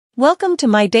Welcome to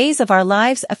my Days of Our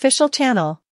Lives official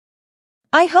channel.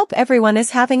 I hope everyone is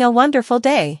having a wonderful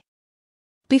day.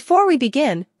 Before we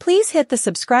begin, please hit the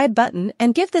subscribe button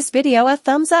and give this video a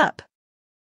thumbs up.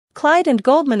 Clyde and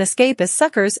Goldman escape as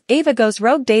suckers. Ava goes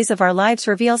rogue. Days of Our Lives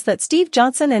reveals that Steve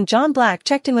Johnson and John Black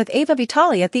checked in with Ava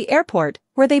Vitale at the airport,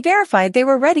 where they verified they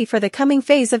were ready for the coming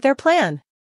phase of their plan.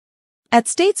 At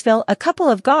Statesville, a couple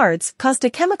of guards caused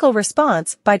a chemical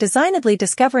response by designedly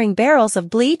discovering barrels of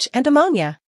bleach and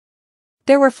ammonia.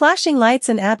 There were flashing lights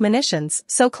and admonitions,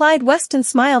 so Clyde Weston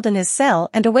smiled in his cell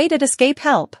and awaited escape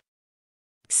help.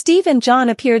 Steve and John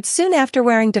appeared soon after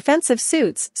wearing defensive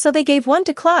suits, so they gave one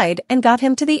to Clyde and got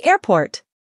him to the airport.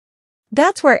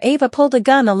 That's where Ava pulled a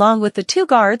gun along with the two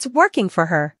guards working for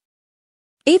her.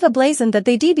 Ava blazoned that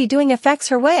they'd be doing effects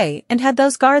her way and had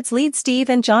those guards lead Steve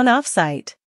and John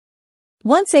off-site.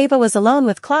 Once Ava was alone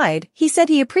with Clyde, he said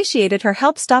he appreciated her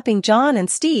help stopping John and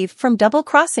Steve from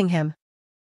double-crossing him.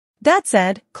 That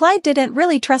said, Clyde didn't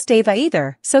really trust Ava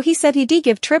either, so he said he'd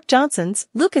give Trip Johnson's,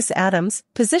 Lucas Adams,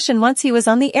 position once he was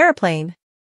on the airplane.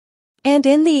 And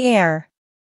in the air.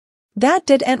 That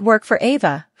didn't work for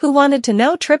Ava, who wanted to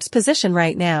know Trip's position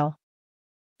right now.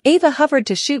 Ava hovered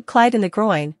to shoot Clyde in the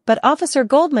groin, but Officer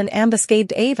Goldman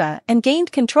ambuscaded Ava and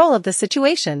gained control of the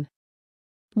situation.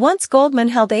 Once Goldman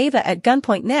held Ava at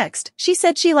gunpoint next, she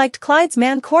said she liked Clyde's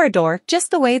man corridor just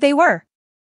the way they were.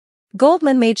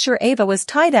 Goldman made sure Ava was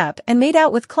tied up and made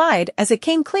out with Clyde as it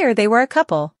came clear they were a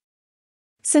couple.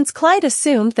 Since Clyde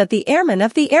assumed that the airman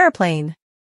of the airplane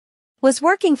was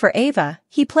working for Ava,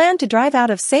 he planned to drive out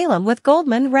of Salem with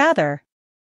Goldman rather.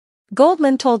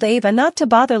 Goldman told Ava not to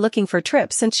bother looking for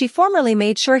Trip since she formerly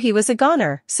made sure he was a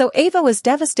goner, so Ava was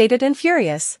devastated and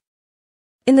furious.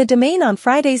 In the domain on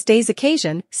Friday's day's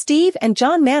occasion, Steve and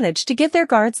John managed to give their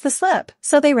guards the slip,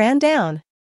 so they ran down.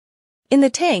 In the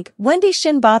tank, Wendy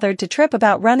Shin bothered to Trip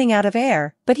about running out of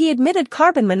air, but he admitted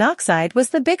carbon monoxide was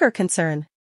the bigger concern.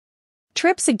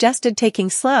 Trip suggested taking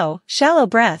slow, shallow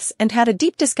breaths and had a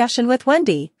deep discussion with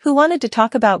Wendy, who wanted to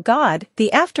talk about God,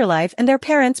 the afterlife and their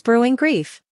parents' brewing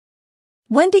grief.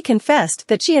 Wendy confessed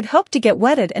that she had hoped to get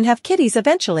wedded and have kiddies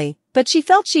eventually, but she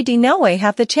felt she'd no way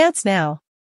have the chance now.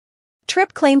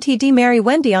 Trip claimed he'd marry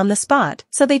Wendy on the spot,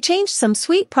 so they changed some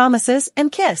sweet promises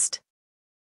and kissed.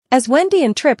 As Wendy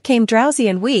and Trip came drowsy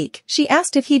and weak, she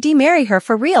asked if he'd marry her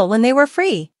for real when they were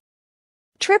free.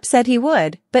 Trip said he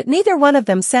would, but neither one of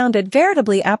them sounded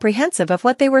veritably apprehensive of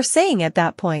what they were saying at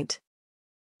that point.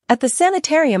 At the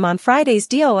sanitarium on Friday's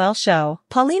DOL show,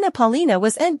 Paulina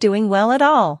wasn't doing well at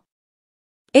all.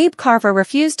 Abe Carver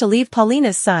refused to leave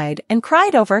Paulina's side and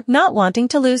cried over not wanting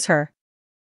to lose her.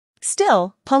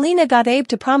 Still, Paulina got Abe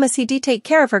to promise he'd take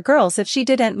care of her girls if she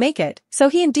didn't make it, so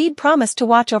he indeed promised to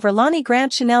watch over Lonnie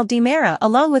Grant Chanel DiMera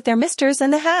along with their misters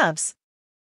and the halves.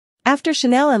 After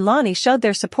Chanel and Lonnie showed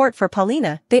their support for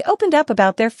Paulina, they opened up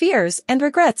about their fears and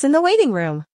regrets in the waiting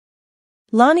room.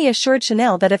 Lonnie assured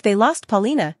Chanel that if they lost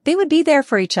Paulina, they would be there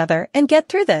for each other and get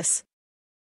through this.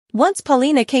 Once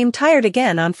Paulina came tired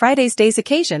again on Friday's day's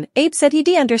occasion, Abe said he'd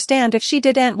understand if she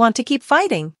didn't want to keep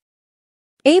fighting.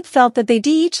 Abe felt that they'd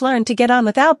each learn to get on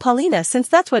without Paulina since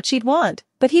that's what she'd want,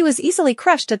 but he was easily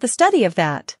crushed at the study of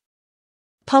that.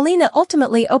 Paulina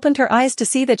ultimately opened her eyes to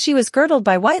see that she was girdled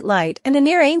by white light and a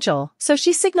near angel, so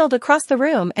she signaled across the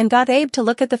room and got Abe to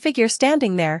look at the figure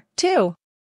standing there, too.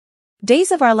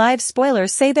 Days of Our Lives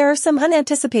spoilers say there are some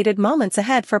unanticipated moments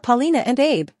ahead for Paulina and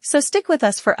Abe, so stick with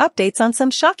us for updates on some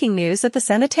shocking news at the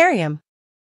sanitarium.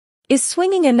 Is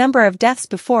swinging a number of deaths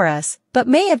before us, but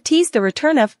may have teased the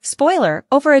return of, spoiler,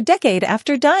 over a decade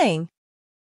after dying.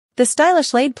 The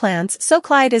stylish laid plans so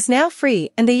Clyde is now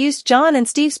free and they used John and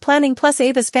Steve's planning plus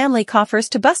Ava's family coffers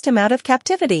to bust him out of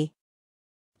captivity.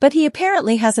 But he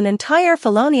apparently has an entire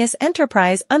felonious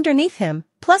enterprise underneath him,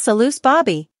 plus a loose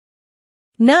Bobby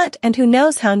nut and who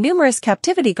knows how numerous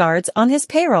captivity guards on his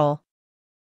payroll.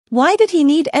 Why did he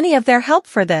need any of their help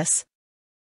for this?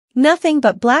 Nothing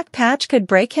but Black Patch could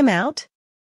break him out?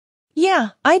 Yeah,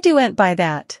 I do'n't buy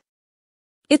that.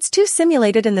 It's too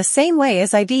simulated in the same way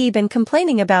as I've been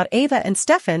complaining about Ava and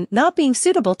Stefan not being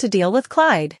suitable to deal with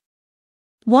Clyde.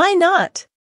 Why not?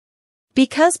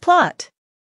 Because plot.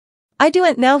 I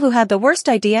do'n't know who had the worst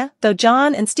idea, though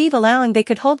John and Steve allowing they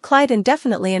could hold Clyde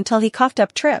indefinitely until he coughed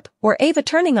up Trip, or Ava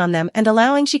turning on them and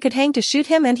allowing she could hang to shoot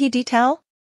him and he'd tell?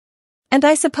 And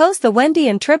I suppose the Wendy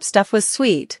and Trip stuff was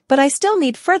sweet, but I still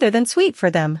need further than sweet for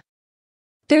them.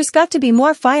 There's got to be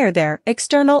more fire there,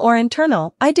 external or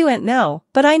internal, I do'n't know,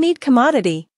 but I need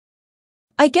commodity.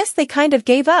 I guess they kind of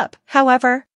gave up,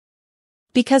 however.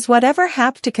 Because whatever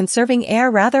happened to conserving air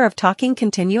rather of talking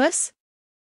continuous?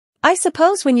 I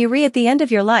suppose when you re at the end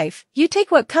of your life, you take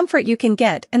what comfort you can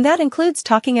get, and that includes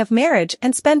talking of marriage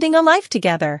and spending a life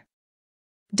together.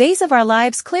 Days of Our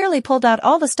Lives clearly pulled out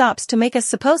all the stops to make us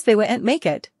suppose they wouldn't make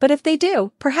it, but if they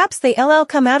do, perhaps they'll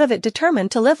come out of it determined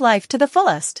to live life to the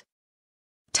fullest.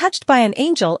 Touched by an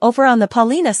angel over on the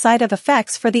Paulina side of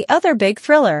effects for the other big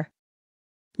thriller.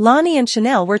 Lonnie and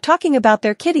Chanel were talking about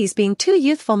their kitties being too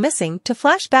youthful. Missing to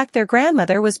flash back their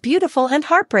grandmother was beautiful and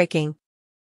heartbreaking.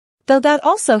 Though that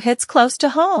also hits close to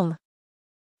home.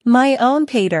 My own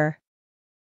Pater's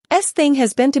thing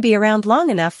has been to be around long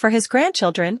enough for his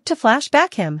grandchildren to flash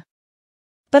back him.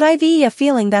 But I've a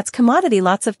feeling that's commodity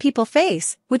lots of people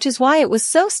face, which is why it was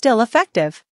so still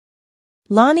effective.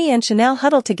 Lonnie and Chanel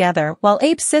huddle together while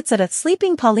Abe sits at a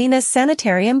sleeping Paulina's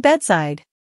sanitarium bedside.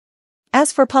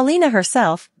 As for Paulina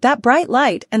herself, that bright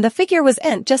light and the figure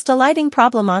wasn't just a lighting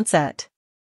problem on set.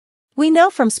 We know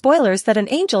from spoilers that an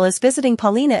angel is visiting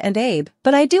Paulina and Abe,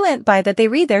 but I don't buy that they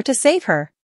re there to save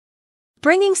her.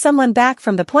 Bringing someone back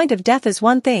from the point of death is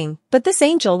one thing, but this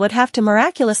angel would have to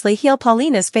miraculously heal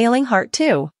Paulina's failing heart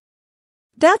too.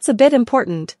 That's a bit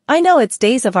important. I know it's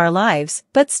Days of Our Lives,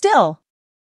 but still.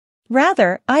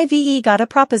 Rather, I've got a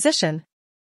proposition.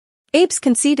 Abe's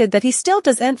conceded that he still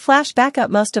doesn't flash back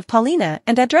up most of Paulina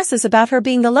and addresses about her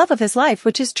being the love of his life,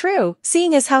 which is true,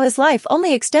 seeing as how his life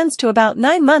only extends to about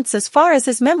 9 months as far as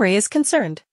his memory is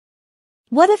concerned.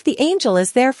 What if the angel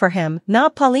is there for him,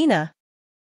 not Paulina?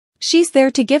 She's there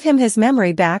to give him his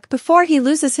memory back before he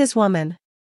loses his woman.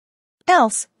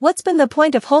 Else, what's been the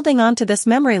point of holding on to this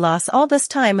memory loss all this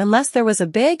time unless there was a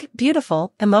big,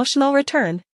 beautiful, emotional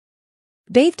return?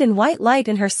 Bathed in white light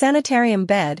in her sanitarium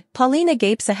bed, Paulina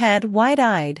gapes ahead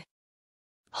wide-eyed.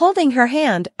 Holding her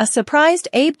hand, a surprised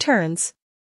Abe turns.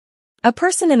 A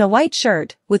person in a white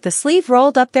shirt, with the sleeve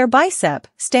rolled up their bicep,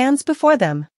 stands before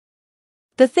them.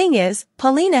 The thing is,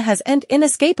 Paulina has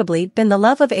inescapably been the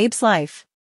love of Abe's life.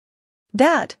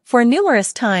 That, for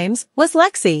numerous times, was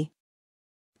Lexi.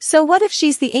 So what if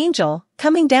she's the angel,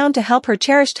 coming down to help her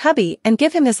cherished hubby and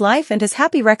give him his life and his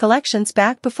happy recollections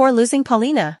back before losing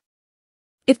Paulina?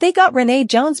 If they got Renee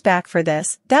Jones back for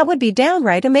this, that would be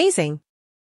downright amazing.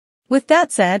 With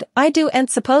that said, I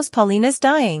don't suppose Paulina's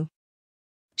dying.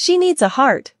 She needs a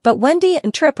heart, but Wendy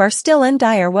and Tripp are still in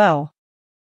dire woe.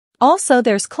 Also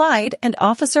there's Clyde and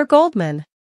Officer Goldman.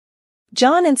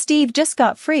 John and Steve just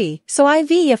got free, so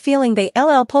I've a feeling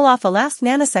they'll pull off a last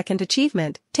nanosecond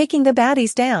achievement, taking the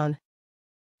baddies down.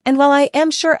 And while I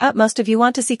am sure most of you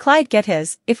want to see Clyde get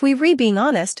his, if we being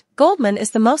honest, Goldman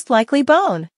is the most likely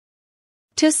bone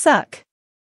to suck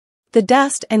the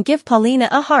dust and give Paulina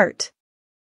a heart.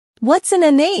 What's in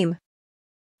a name?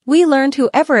 We learned who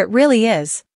Everett really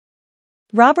is.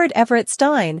 Robert Everett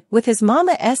Stein, with his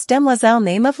mama's demoiselle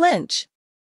name of Lynch.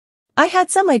 I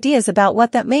had some ideas about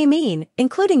what that may mean,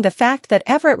 including the fact that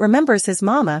Everett remembers his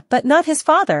mama but not his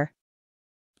father.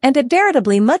 And it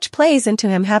veritably much plays into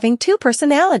him having 2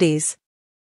 personalities.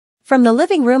 From the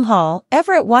living room hall,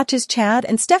 Everett watches Chad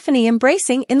and Stephanie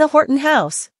embracing in the Horton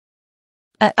house.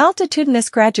 A altitudinous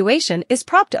graduation is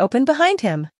propped open behind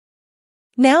him.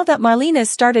 Now that Marlena's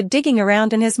started digging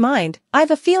around in his mind, I've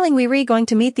a feeling we're going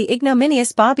to meet the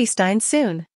ignominious Bobby Stein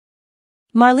soon.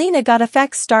 Marlena got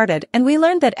effects started and we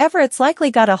learned that Everett's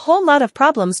likely got a whole lot of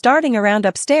problems darting around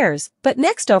upstairs, but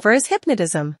next over is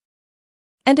hypnotism.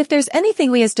 And if there's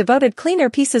anything we as devoted cleaner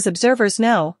pieces observers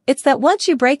know, it's that once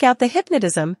you break out the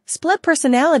hypnotism, split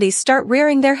personalities start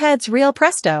rearing their heads real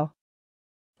presto.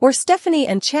 Or Stephanie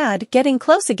and Chad getting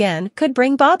close again could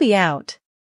bring Bobby out.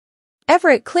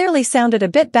 Everett clearly sounded a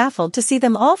bit baffled to see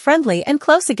them all friendly and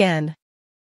close again.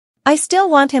 I still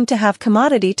want him to have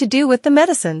commodity to do with the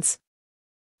medicines.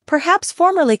 Perhaps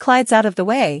formerly Clyde's out of the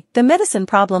way, the medicine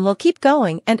problem will keep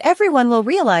going and everyone will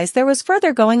realize there was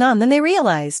further going on than they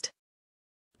realized.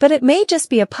 But it may just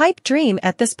be a pipe dream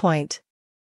at this point.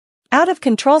 Out of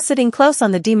control sitting close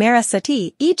on the Demera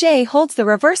settee, EJ holds the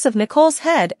reverse of Nicole's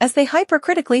head as they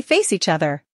hypercritically face each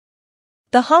other.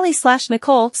 The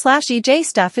Holly/Nicole/EJ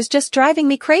stuff is just driving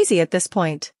me crazy at this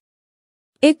point.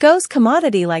 It goes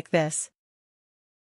commodity like this.